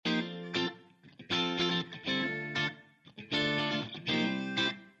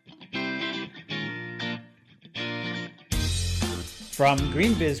From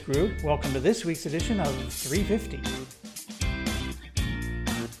GreenBiz Group, welcome to this week's edition of 350.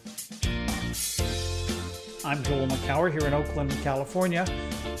 I'm Joel McCower here in Oakland, California.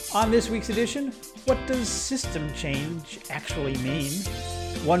 On this week's edition, what does system change actually mean?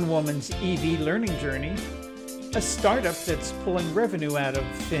 One woman's EV learning journey, a startup that's pulling revenue out of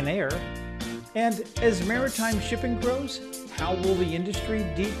thin air, and as maritime shipping grows, how will the industry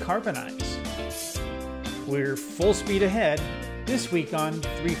decarbonize? We're full speed ahead this week on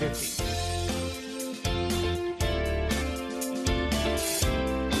 350.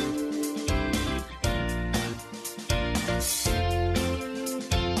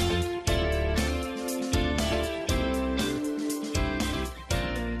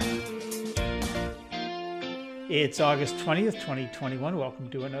 It's August 20th, 2021. Welcome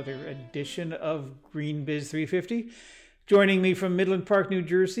to another edition of GreenBiz 350. Joining me from Midland Park, New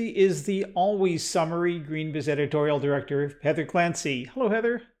Jersey is the always summery GreenBiz editorial director, Heather Clancy. Hello,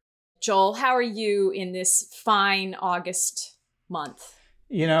 Heather. Joel, how are you in this fine August month?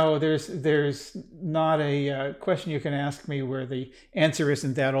 You know, there's not a question you can ask me where the answer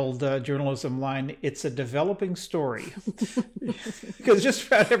isn't that old journalism line. It's a developing story. Because just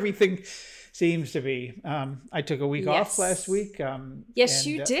about everything seems to be. I took a week off last week. Yes,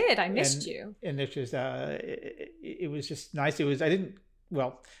 you did. I missed you. And it was just nice.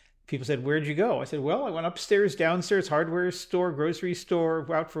 People said, "Where'd you go?" I said, "Well, I went upstairs, downstairs, hardware store, grocery store,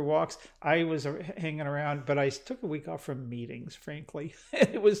 out for walks." I was hanging around, but I took a week off from meetings, frankly.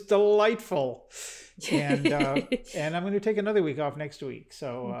 It was delightful. And and I'm going to take another week off next week,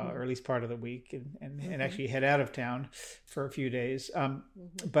 so or at least part of the week, and actually head out of town for a few days.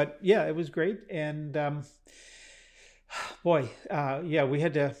 But yeah, it was great. And we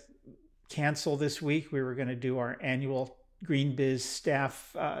had to cancel this week. We were going to do our annual GreenBiz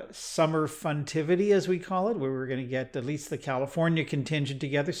staff summer funtivity, as we call it, where we're going to get at least the California contingent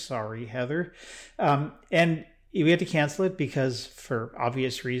together. Sorry, Heather. And we had to cancel it because, for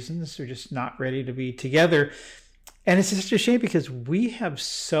obvious reasons, we're just not ready to be together. And it's just a shame because we have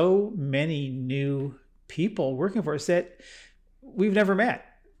so many new people working for us that we've never met.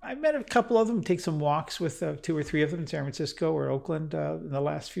 I met a couple of them, take some walks with 2 or 3 of them in San Francisco or Oakland in the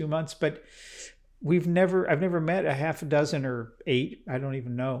last few months, but I've never met a half a dozen or 8, I don't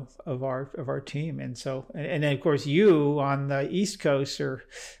even know, of our team. And so, and then of course you on the East Coast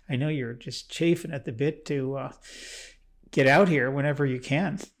I know you're just chafing at the bit to get out here whenever you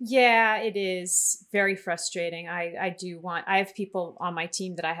can. Yeah, it is very frustrating. I have people on my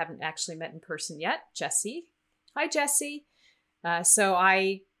team that I haven't actually met in person yet. Jesse. Hi, Jesse. So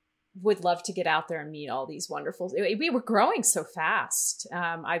I would love to get out there and meet all these wonderful, we were growing so fast.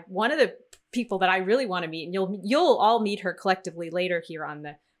 One of the people that I really want to meet, and you'll all meet her collectively later here on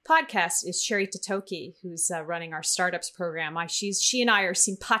the podcast, is Sherry Totoki, who's running our startups program. She and I are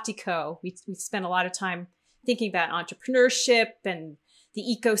simpatico. We spend a lot of time thinking about entrepreneurship and the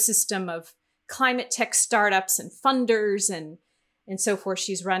ecosystem of climate tech startups and funders and so forth.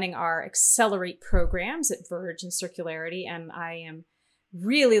 She's running our Accelerate programs at Verge and Circularity, and I am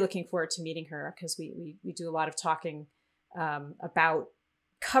really looking forward to meeting her because we do a lot of talking about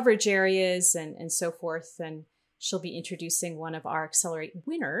coverage areas and so forth. And she'll be introducing one of our Accelerate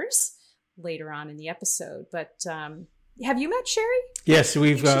winners later on in the episode. But have you met Sherry? Yes,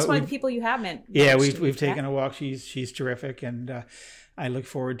 she's one of the people you have met. Yeah, we've taken a walk. She's terrific, and I look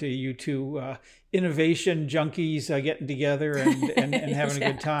forward to you two innovation junkies getting together and having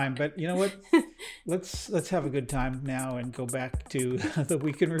a good time. But you know what? Let's have a good time now and go back to the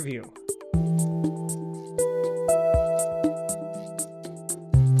week in review.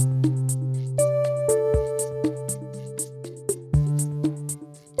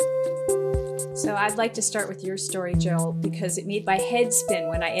 So I'd like to start with your story, Joel, because it made my head spin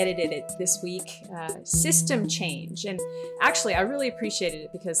when I edited it this week. System change. And actually, I really appreciated it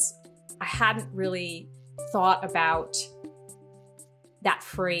because I hadn't really thought about that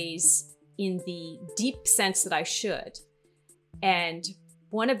phrase in the deep sense that I should. And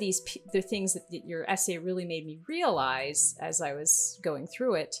one of the things that your essay really made me realize as I was going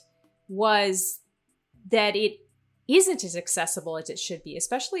through it was that it isn't as accessible as it should be,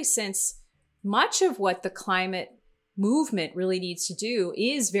 especially since much of what the climate movement really needs to do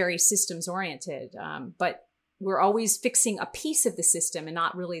is very systems oriented, but we're always fixing a piece of the system and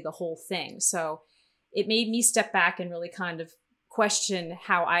not really the whole thing. So it made me step back and really kind of question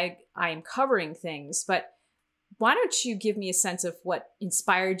how I am covering things. But why don't you give me a sense of what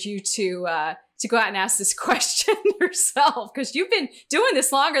inspired you to go out and ask this question yourself? Because you've been doing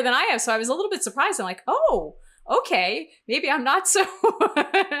this longer than I have. So I was a little bit surprised. I'm like, oh, okay, maybe I'm not so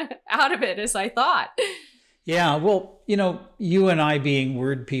out of it as I thought. Yeah, well, you and I being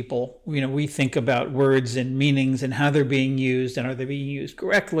word people, we think about words and meanings and how they're being used and are they being used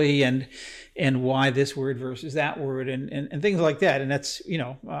correctly and why this word versus that word and things like that. And that's, I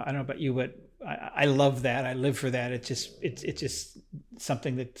don't know about you, but I love that. I live for that. It's just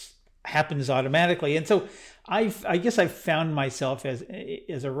something that happens automatically. And so I guess I've found myself as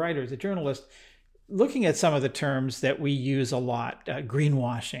a writer, as a journalist, looking at some of the terms that we use a lot,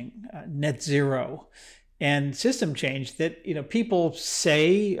 greenwashing, net zero, and system change that people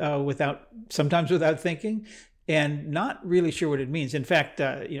say sometimes without thinking, and not really sure what it means. In fact,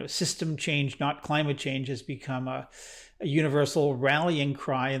 system change, not climate change, has become a universal rallying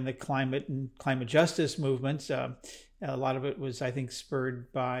cry in the climate and climate justice movements. A lot of it was, I think,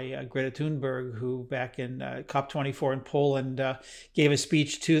 spurred by Greta Thunberg, who back in COP24 in Poland gave a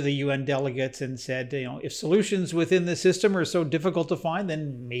speech to the UN delegates and said, if solutions within the system are so difficult to find,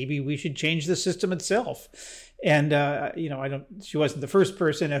 then maybe we should change the system itself. And, she wasn't the first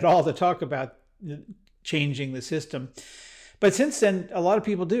person at all to talk about changing the system. But since then, a lot of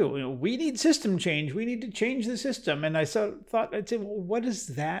people do. We need system change. We need to change the system. And I thought, I'd say, well, what does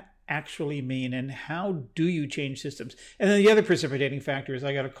that actually mean, and how do you change systems? And then the other precipitating factor is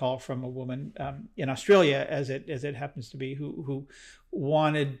I got a call from a woman in Australia, as it happens to be, who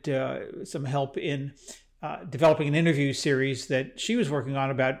wanted some help in developing an interview series that she was working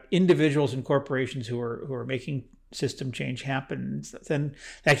on about individuals and corporations who are making system change happen. Then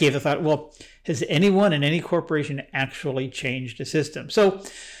that gave the thought, well, has anyone in any corporation actually changed a system? So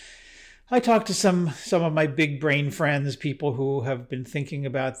I talked to some of my big brain friends, people who have been thinking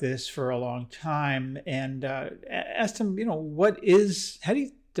about this for a long time, and asked them, how do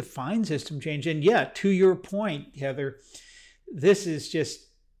you define system change? And yeah, to your point, Heather, this is just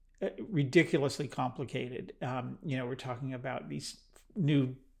ridiculously complicated. We're talking about these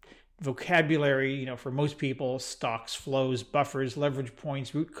new vocabulary, for most people: stocks, flows, buffers, leverage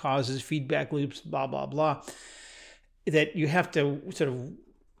points, root causes, feedback loops, blah, blah, blah, that you have to sort of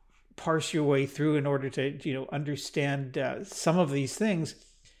parse your way through in order to, understand some of these things.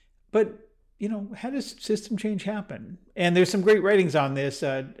 But, how does system change happen? And there's some great writings on this.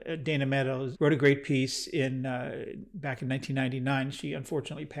 Dana Meadows wrote a great piece back in 1999. She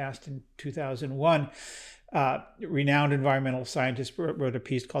unfortunately passed in 2001. Renowned environmental scientist wrote a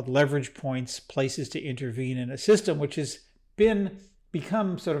piece called Leverage Points, Places to Intervene in a System, which has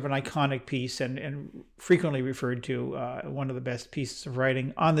become sort of an iconic piece and frequently referred to, one of the best pieces of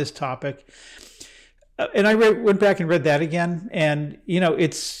writing on this topic. And I went back and read that again, and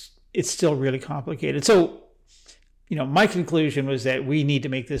it's still really complicated. So, my conclusion was that we need to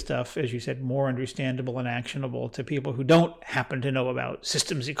make this stuff, as you said, more understandable and actionable to people who don't happen to know about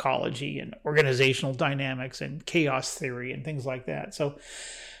systems ecology and organizational dynamics and chaos theory and things like that. So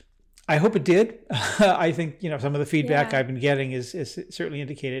I hope it did. I think, some of the feedback I've been getting is certainly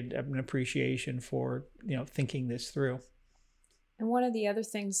indicated an appreciation for, thinking this through. And one of the other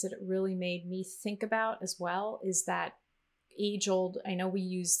things that it really made me think about as well is that age-old, I know we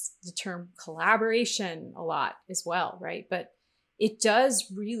use the term collaboration a lot as well, right? But it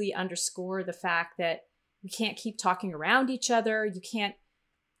does really underscore the fact that you can't keep talking around each other.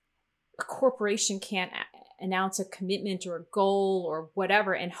 A corporation can't announce a commitment or a goal or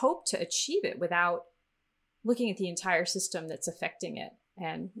whatever and hope to achieve it without looking at the entire system that's affecting it.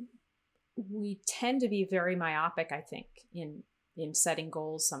 And we tend to be very myopic, I think, in setting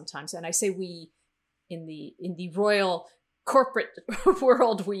goals sometimes. And I say we in the royal corporate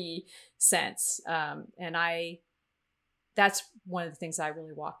world, we sense. And that's one of the things I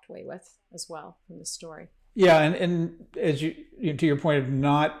really walked away with as well from the story. Yeah. And as to your point of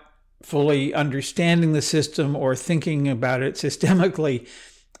not fully understanding the system or thinking about it systemically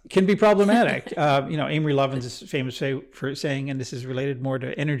can be problematic. Amory Lovins is famous for saying, and this is related more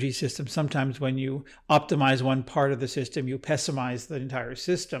to energy systems, sometimes when you optimize one part of the system, you pessimize the entire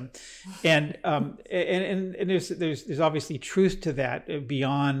system. And there's obviously truth to that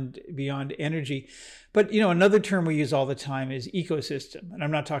beyond energy. But, another term we use all the time is ecosystem. And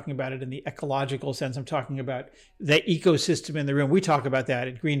I'm not talking about it in the ecological sense. I'm talking about the ecosystem in the room. We talk about that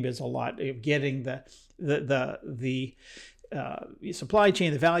at GreenBiz a lot, of getting the supply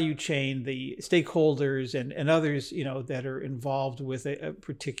chain, the value chain, the stakeholders and others, that are involved with a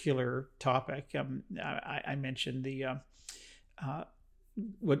particular topic. I mentioned a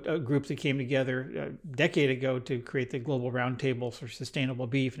group that came together a decade ago to create the Global Roundtable for Sustainable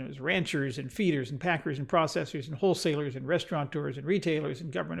Beef. And it was ranchers and feeders and packers and processors and wholesalers and restaurateurs and retailers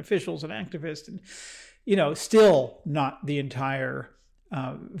and government officials and activists. And, still not the entire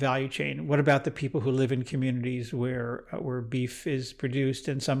value chain? What about the people who live in communities where beef is produced,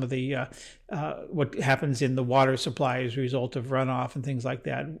 and some of the what happens in the water supply as a result of runoff and things like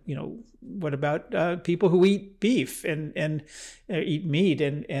that? What about people who eat beef and eat meat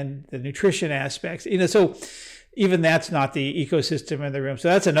and the nutrition aspects? So even that's not the ecosystem in the room. So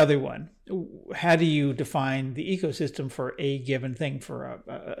that's another one. How do you define the ecosystem for a given thing, for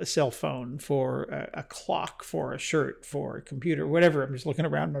a cell phone, for a clock, for a shirt, for a computer, whatever? I'm just looking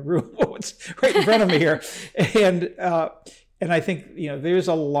around my room. What's right in front of me here? And I think, there's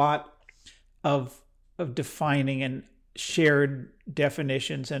a lot of defining and shared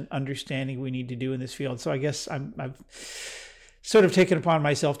definitions and understanding we need to do in this field. So I guess I've sort of taken upon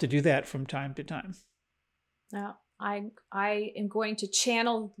myself to do that from time to time. Now, I am going to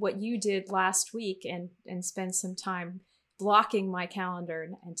channel what you did last week and spend some time blocking my calendar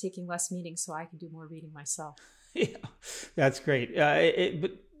and taking less meetings so I can do more reading myself. Yeah, that's great.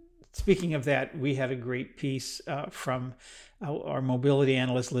 But speaking of that, we had a great piece from our mobility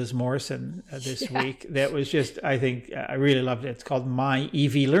analyst, Liz Morrison, this week. That was just, I think, I really loved it. It's called My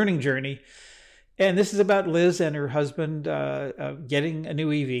EV Learning Journey. And this is about Liz and her husband getting a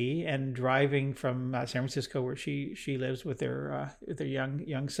new EV and driving from San Francisco, where she lives with their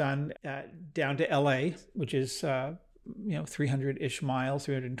young son, down to LA, which is 300-ish miles,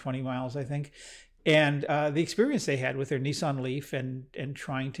 320 miles, I think. And the experience they had with their Nissan Leaf and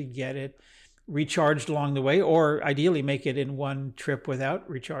trying to get it recharged along the way, or ideally make it in one trip without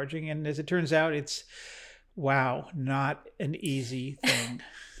recharging. And as it turns out, it's not an easy thing.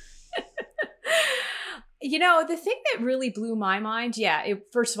 The thing that really blew my mind,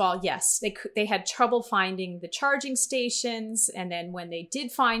 first of all, yes, they had trouble finding the charging stations. And then when they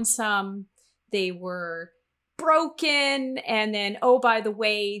did find some, they were broken. And then, oh, by the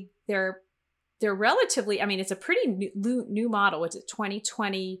way, they're relatively, it's a pretty new model. What's it,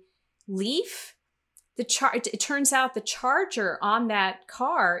 2020 Leaf? It turns out the charger on that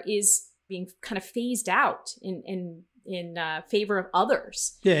car is being kind of phased out in favor of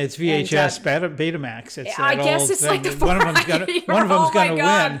others. Yeah, it's VHS Betamax. It's I guess it's thing. Like the one of them's gonna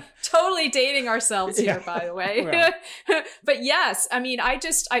win. Totally dating ourselves here, by the way. Well. But yes,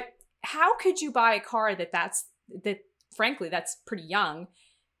 how could you buy a car that's frankly that's pretty young,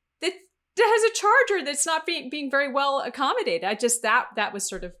 that has a charger that's not being very well accommodated? That was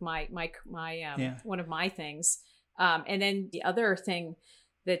sort of my one of my things. And then the other thing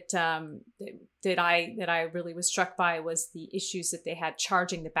that I really was struck by was the issues that they had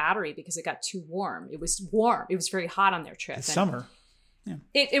charging the battery because it got too warm. It was warm. It was very hot on their trip. It's summer. Yeah.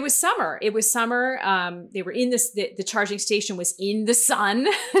 It was summer. It was summer. They were in the charging station was in the sun,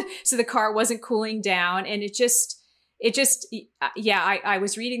 so the car wasn't cooling down, and I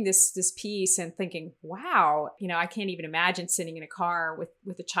was reading this piece and thinking, wow, I can't even imagine sitting in a car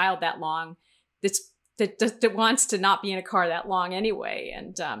with a child that long. That wants to not be in a car that long anyway.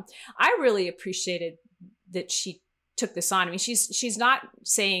 And I really appreciated that she took this on. She's not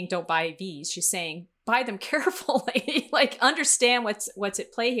saying don't buy EVs. She's saying buy them carefully, like understand what's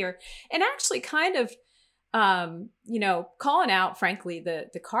at play here. And actually kind of, calling out, frankly,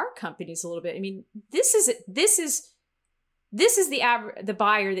 the car companies a little bit. This is the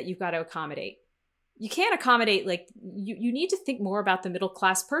buyer that you've got to accommodate. You can't accommodate, you need to think more about the middle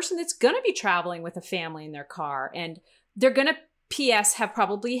class person that's going to be traveling with a family in their car. And they're going to, have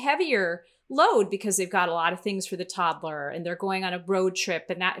probably heavier load because they've got a lot of things for the toddler and they're going on a road trip,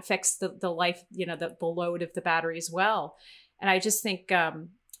 and that affects the life, the load of the battery as well. And I just think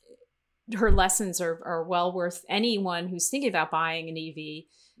her lessons are well worth anyone who's thinking about buying an EV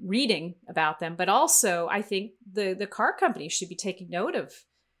reading about them. But also, I think the car companies should be taking note of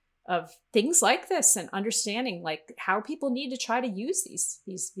things like this and understanding how people need to try to use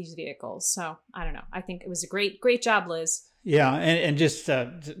these vehicles. So I don't know. I think it was a great job, Liz. Yeah, and just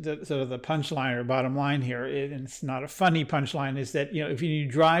the sort of the punchline or bottom line here, and it's not a funny punchline, is that if you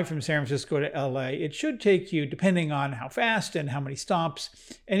drive from San Francisco to LA, it should take you, depending on how fast and how many stops,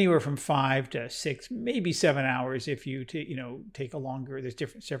 anywhere from 5 to 6, maybe 7 hours if you take a longer. There's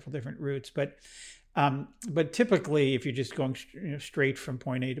several different routes, but typically, if you're just going straight from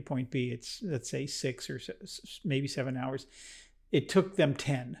point A to point B, it's, let's say, 6 or maybe 7 hours. It took them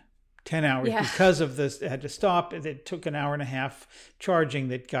 10 hours because of this. They had to stop. It took an hour and a half charging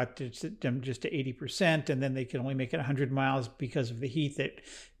that got them just to 80%. And then they could only make it 100 miles because of the heat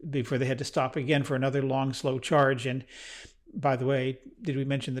before they had to stop again for another long, slow charge. And by the way, did we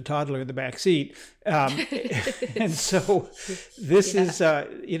mention the toddler in the back seat? And so this is,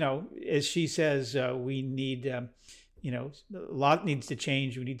 as she says, we need, a lot needs to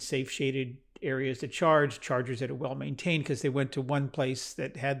change. We need safe shaded areas to charge, chargers that are well maintained, because they went to one place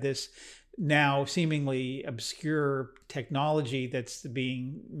that had this now seemingly obscure technology that's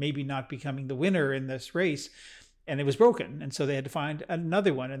maybe not becoming the winner in this race, and it was broken. And so they had to find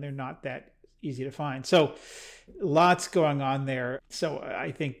another one, and they're not that easy to find. So lots going on there. So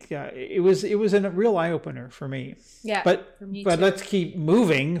I think it was a real eye opener for me. Yeah, but for me but too. Let's keep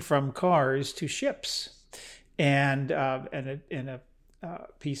moving from cars to ships, and a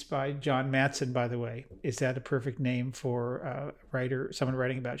piece by John Matson, by the way. Is that a perfect name for someone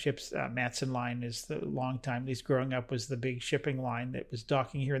writing about ships? Matson Line is the long time, at least growing up, was the big shipping line that was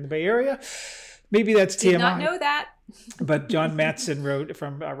docking here in the Bay Area. Maybe that's TMI. Did not know that. But John Matson wrote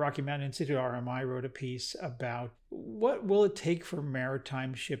from Rocky Mountain Institute, RMI, wrote a piece about what will it take for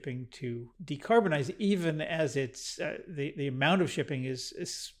maritime shipping to decarbonize, even as it's the amount of shipping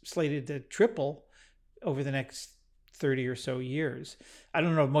is slated to triple over the next 30 or so years. I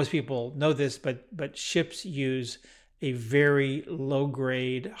don't know if most people know this, but ships use a very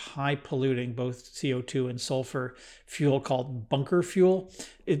low-grade, high-polluting, both CO2 and sulfur fuel called bunker fuel.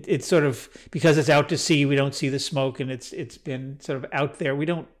 It's sort of, because it's out to sea, we don't see the smoke, and it's been sort of out there. We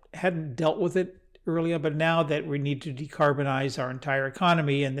hadn't dealt with it earlier, but now that we need to decarbonize our entire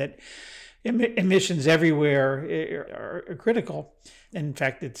economy, and that emissions everywhere are critical. In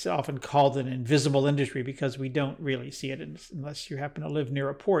fact, it's often called an invisible industry because we don't really see it unless you happen to live near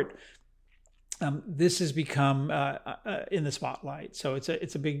a port. This has become in the spotlight, so it's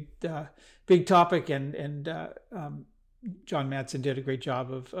a big topic, and John Matson did a great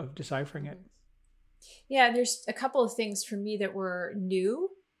job of deciphering it. Yeah, there's a couple of things for me that were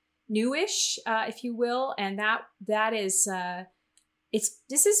newish, if you will, and that is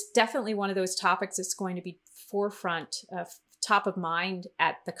this is definitely one of those topics that's going to be forefront, top of mind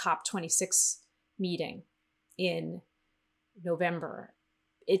at the COP26 meeting in November.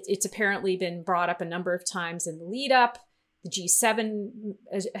 It's apparently been brought up a number of times in the lead up. The G7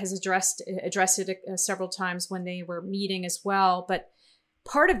 has addressed it several times when they were meeting as well. But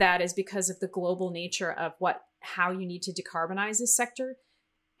part of that is because of the global nature of how you need to decarbonize this sector.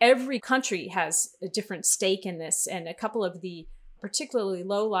 Every country has a different stake in this, and a couple of the particularly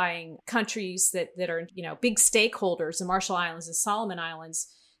low-lying countries that are, big stakeholders, the Marshall Islands and Solomon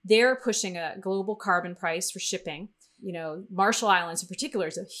Islands, they're pushing a global carbon price for shipping. Marshall Islands in particular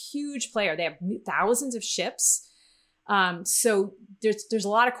is a huge player. They have thousands of ships. So there's a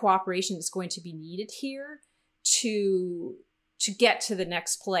lot of cooperation that's going to be needed here to get to the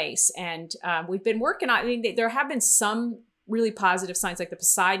next place. And we've been working on, there have been some really positive signs, like the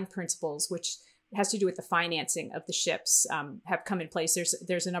Poseidon Principles, which has to do with the financing of the ships, have come in place.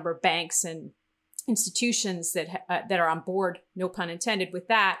 There's a number of banks and institutions that are on board, no pun intended, with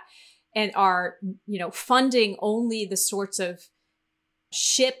that, and are, funding only the sorts of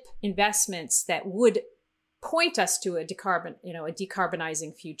ship investments that would point us to a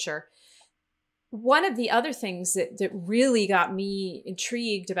decarbonizing future. One of the other things that really got me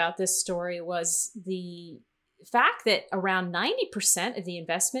intrigued about this story was the fact that around 90% of the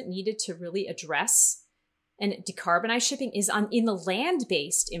investment needed to really address and decarbonize shipping is in the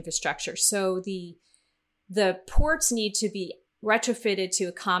land-based infrastructure. So the ports need to be retrofitted to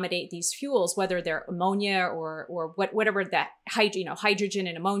accommodate these fuels, whether they're ammonia or whatever that hydrogen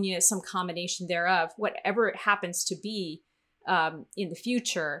and ammonia, some combination thereof, whatever it happens to be in the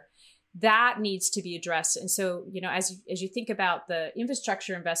future, that needs to be addressed. And so, as you think about the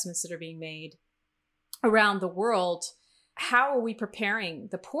infrastructure investments that are being made around the world, how are we preparing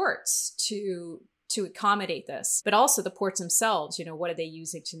the ports to accommodate this? But also the ports themselves, what are they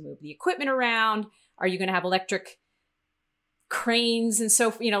using to move the equipment around? Are you going to have electric cranes? And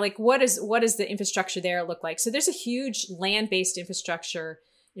so, what does the infrastructure there look like? So there's a huge land-based infrastructure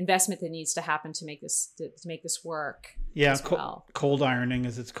investment that needs to happen to make this work. Yeah, as well. Cold ironing,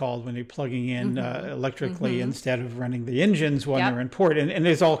 as it's called, when you're plugging in electrically instead of running the engines when they're in port. And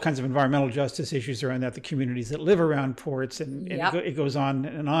there's all kinds of environmental justice issues around that, the communities that live around ports, and it goes on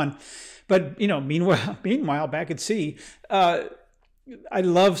and on. But, meanwhile, back at sea, I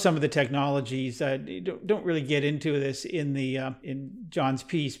love some of the technologies. Don't really get into this in John's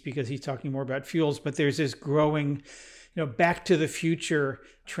piece because he's talking more about fuels, but there's this growing, back to the future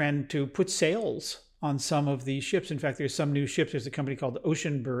trend to put sails on some of these ships. In fact, there's some new ships. There's a company called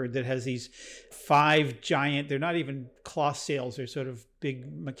Ocean Bird that has these 5 giant, they're not even cloth sails, they're sort of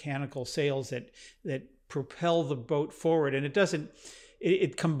big mechanical sails that propel the boat forward. And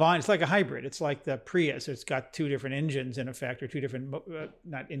it combines, it's like a hybrid. It's like the Prius. It's got 2 different engines in effect, or 2 different,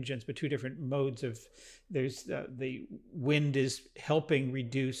 not engines, but 2 different modes of, there's the wind is helping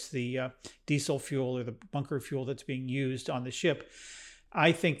reduce the diesel fuel or the bunker fuel that's being used on the ship.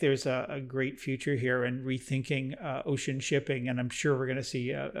 I think there's a great future here in rethinking ocean shipping, and I'm sure we're going to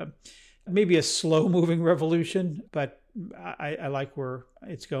see maybe a slow moving revolution, but I like where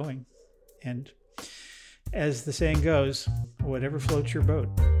it's going. And as the saying goes, whatever floats your boat.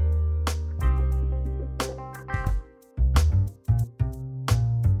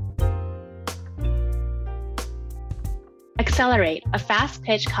 Accelerate, a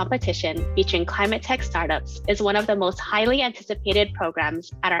fast-pitch competition featuring climate tech startups, is one of the most highly anticipated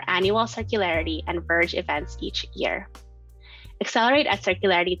programs at our annual Circularity and Verge events each year. Accelerate at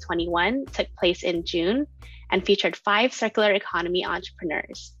Circularity 21 took place in June and featured 5 circular economy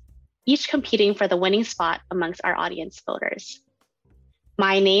entrepreneurs, each competing for the winning spot amongst our audience voters.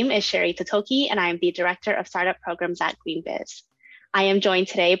 My name is Sherry Totoki, and I am the Director of Startup Programs at GreenBiz. I am joined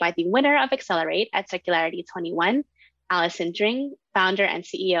today by the winner of Accelerate at Circularity 21, Allison Dring, founder and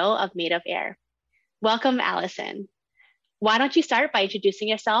CEO of Made of Air. Welcome, Allison. Why don't you start by introducing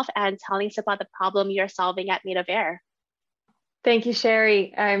yourself and telling us about the problem you're solving at Made of Air? Thank you,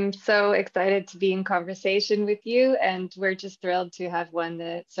 Sherry. I'm so excited to be in conversation with you, and we're just thrilled to have won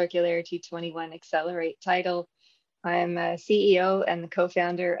the Circularity 21 Accelerate title. I'm a CEO and the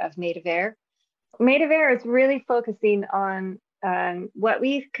co-founder of Made of Air. Made of Air is really focusing on what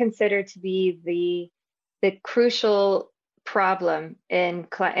we consider to be the crucial problem in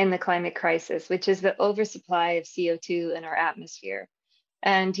the climate crisis, which is the oversupply of CO2 in our atmosphere.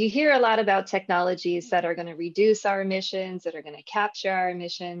 And you hear a lot about technologies that are going to reduce our emissions, that are going to capture our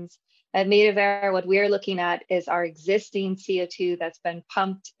emissions. At Made of Air, what we're looking at is our existing CO2 that's been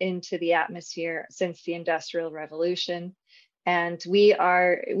pumped into the atmosphere since the Industrial Revolution. And we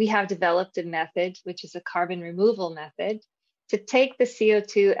have developed a method, which is a carbon removal method, to take the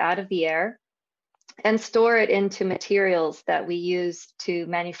CO2 out of the air and store it into materials that we use to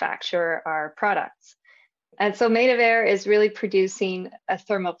manufacture our products. And so Made of Air is really producing a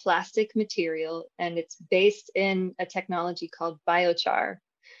thermoplastic material, and it's based in a technology called biochar.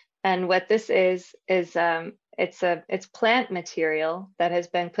 And what this is it's plant material that has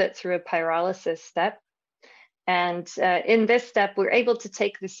been put through a pyrolysis step. And in this step, we're able to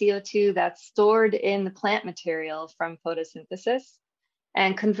take the CO2 that's stored in the plant material from photosynthesis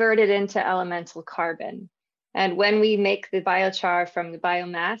and convert it into elemental carbon. And when we make the biochar from the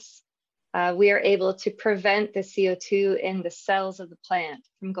biomass, we are able to prevent the CO2 in the cells of the plant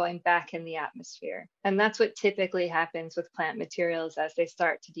from going back in the atmosphere. And that's what typically happens with plant materials as they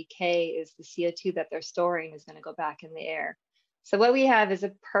start to decay, is the CO2 that they're storing is going to go back in the air. So what we have is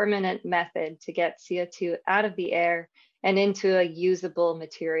a permanent method to get CO2 out of the air and into a usable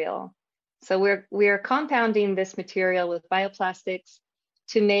material. So we're compounding this material with bioplastics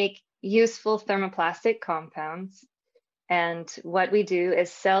to make useful thermoplastic compounds. And what we do is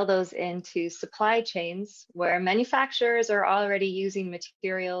sell those into supply chains where manufacturers are already using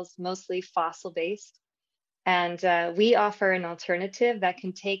materials, mostly fossil-based. And we offer an alternative that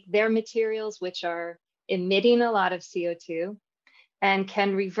can take their materials, which are emitting a lot of CO2, and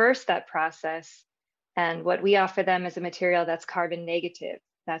can reverse that process. And what we offer them is a material that's carbon negative,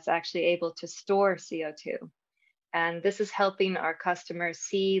 that's actually able to store CO2. And this is helping our customers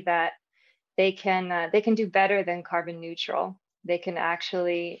see that they can do better than carbon neutral. They can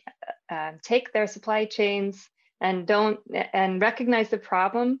actually take their supply chains and recognize the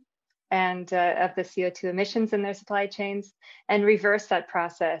problem and of the CO2 emissions in their supply chains, and reverse that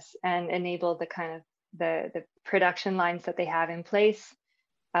process and enable the kind of the production lines that they have in place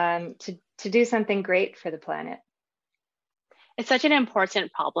to do something great for the planet. It's such an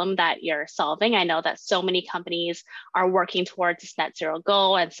important problem that you're solving. I know that so many companies are working towards this net zero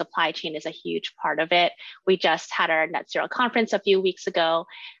goal, and supply chain is a huge part of it. We just had our net zero conference a few weeks ago.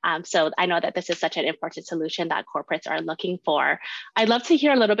 So I know that this is such an important solution that corporates are looking for. I'd love to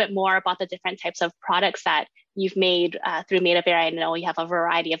hear a little bit more about the different types of products that you've made through Made of Air. I know you have a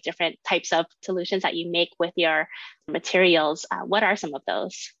variety of different types of solutions that you make with your materials. What are some of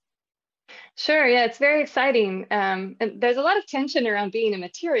those? Sure, yeah, it's very exciting. And there's a lot of tension around being a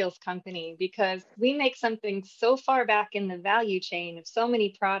materials company because we make something so far back in the value chain of so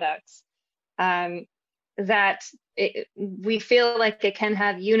many products that we feel like it can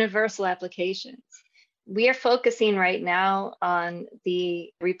have universal applications. We are focusing right now on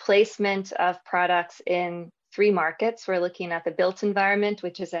the replacement of products in 3 markets. We're looking at the built environment,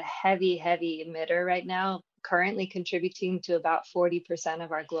 which is a heavy emitter right now, currently contributing to about 40%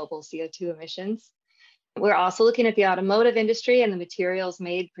 of our global CO2 emissions. We're also looking at the automotive industry and the materials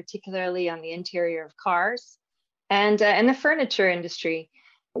made particularly on the interior of cars, and the furniture industry,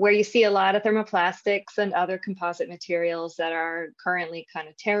 where you see a lot of thermoplastics and other composite materials that are currently kind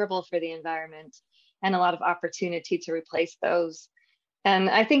of terrible for the environment, and a lot of opportunity to replace those. And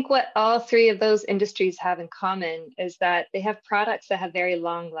I think what all three of those industries have in common is that they have products that have very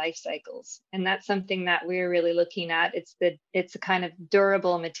long life cycles. And that's something that we're really looking at. It's a kind of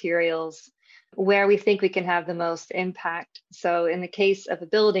durable materials where we think we can have the most impact. So in the case of a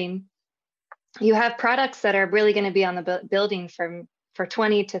building, you have products that are really going to be on the building for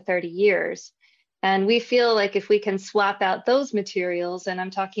 20 to 30 years. And we feel like if we can swap out those materials, and I'm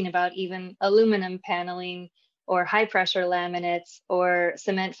talking about even aluminum paneling or high pressure laminates or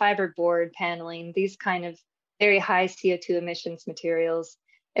cement fiberboard paneling, these kind of very high CO2 emissions materials,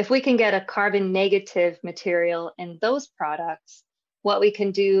 if we can get a carbon negative material in those products, what we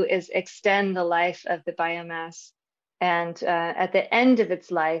can do is extend the life of the biomass. And at the end of its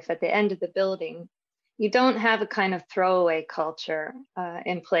life, at the end of the building, you don't have a kind of throwaway culture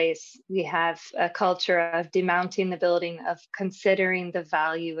in place. We have a culture of demounting the building, of considering the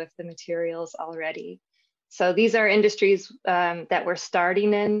value of the materials already. So these are industries that we're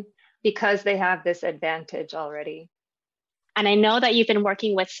starting in because they have this advantage already. And I know that you've been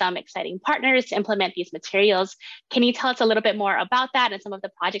working with some exciting partners to implement these materials. Can you tell us a little bit more about that and some of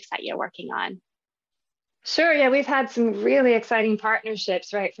the projects that you're working on? Sure, yeah, we've had some really exciting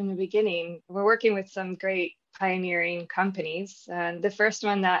partnerships right from the beginning. We're working with some great pioneering companies. The first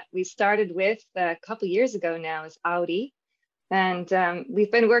one that we started with a couple years ago now is Audi. And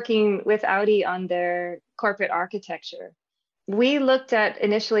we've been working with Audi on their corporate architecture. We looked at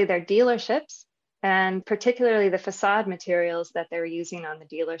initially their dealerships and particularly the facade materials that they were using on the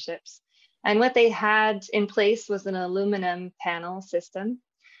dealerships. And what they had in place was an aluminum panel system.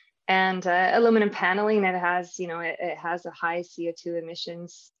 And aluminum paneling, it has a high CO2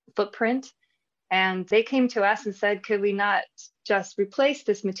 emissions footprint. And they came to us and said, could we not just replace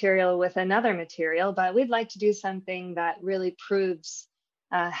this material with another material, but we'd like to do something that really proves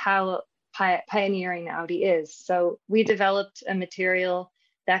how pioneering Audi is. So we developed a material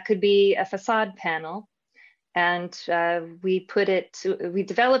that could be a facade panel. And we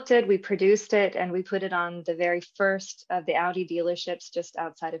developed it, we produced it, and we put it on the very first of the Audi dealerships just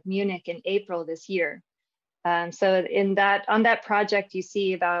outside of Munich in April this year. So on that project, you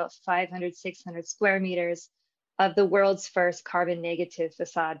see about 500, 600 square meters of the world's first carbon negative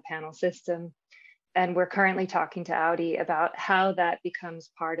facade panel system. And we're currently talking to Audi about how that becomes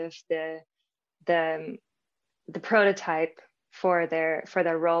part of the prototype for their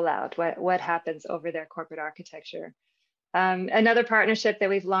rollout, what happens over their corporate architecture. Another partnership that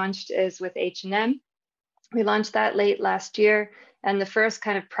we've launched is with H&M. We launched that late last year, and the first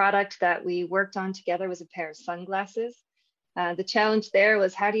kind of product that we worked on together was a pair of sunglasses. The challenge there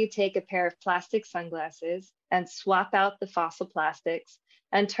was, how do you take a pair of plastic sunglasses and swap out the fossil plastics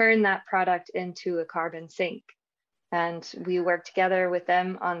and turn that product into a carbon sink? And we worked together with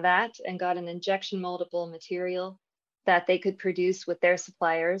them on that and got an injection moldable material that they could produce with their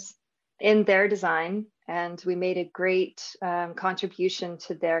suppliers in their design. And we made a great contribution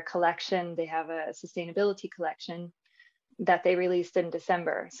to their collection. They have a sustainability collection that they released in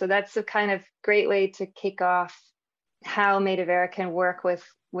December. So that's a kind of great way to kick off how Made of Air can work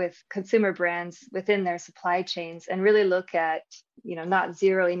with consumer brands within their supply chains and really look at, not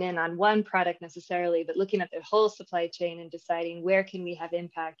zeroing in on one product necessarily, but looking at their whole supply chain and deciding where can we have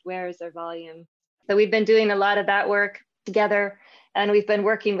impact, where is their volume. So we've been doing a lot of that work together, and we've been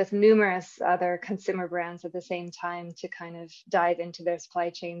working with numerous other consumer brands at the same time to kind of dive into their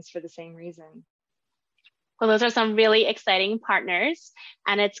supply chains for the same reason. Well, those are some really exciting partners,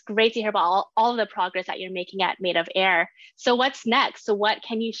 and it's great to hear about all of the progress that you're making at Made of Air. So what's next? So what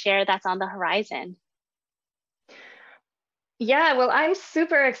can you share that's on the horizon? Yeah, well, I'm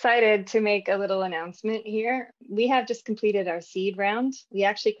super excited to make a little announcement here. We have just completed our seed round. We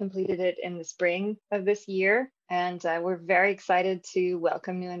actually completed it in the spring of this year, and we're very excited to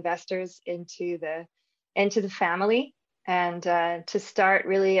welcome new investors into the family and to start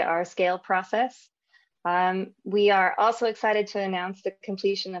really our scale process. We are also excited to announce the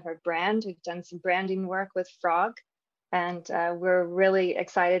completion of our brand. We've done some branding work with Frog, and we're really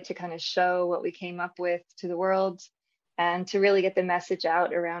excited to kind of show what we came up with to the world and to really get the message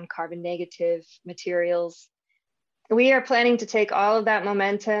out around carbon negative materials. We are planning to take all of that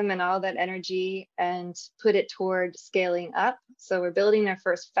momentum and all that energy and put it toward scaling up. So we're building our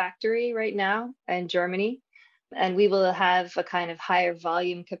first factory right now in Germany, and we will have a kind of higher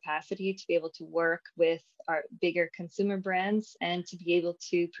volume capacity to be able to work with our bigger consumer brands and to be able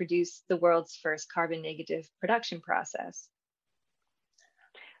to produce the world's first carbon negative production process.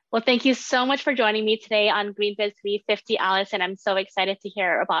 Well, thank you so much for joining me today on GreenBiz 350, Alison. I'm so excited to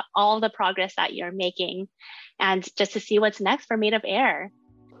hear about all the progress that you're making and just to see what's next for Made of Air.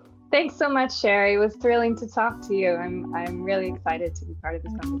 Thanks so much, Sherry. It was thrilling to talk to you. I'm really excited to be part of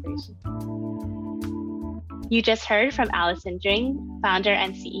this conversation. You just heard from Allison Dring, founder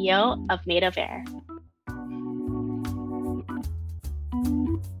and CEO of Native Air.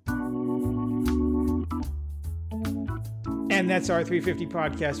 And that's our 350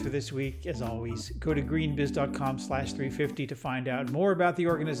 podcast for this week. As always, go to greenbiz.com/350 to find out more about the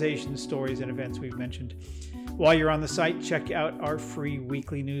organization, stories, and events we've mentioned. While you're on the site, check out our free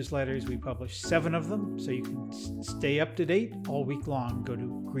weekly newsletters. We publish 7 of them, so you can stay up to date all week long. Go to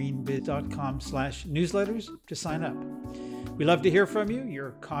greenbiz.com/newsletters to sign up. We love to hear from you,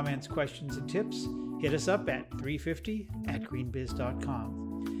 your comments, questions, and tips. Hit us up at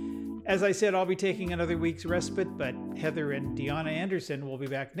 350@greenbiz.com. As I said, I'll be taking another week's respite, but Heather and Deanna Anderson will be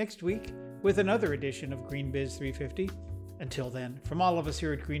back next week with another edition of Green Biz 350. Until then, from all of us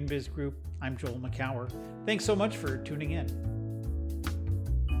here at Green Biz Group, I'm Joel McCower. Thanks so much for tuning in.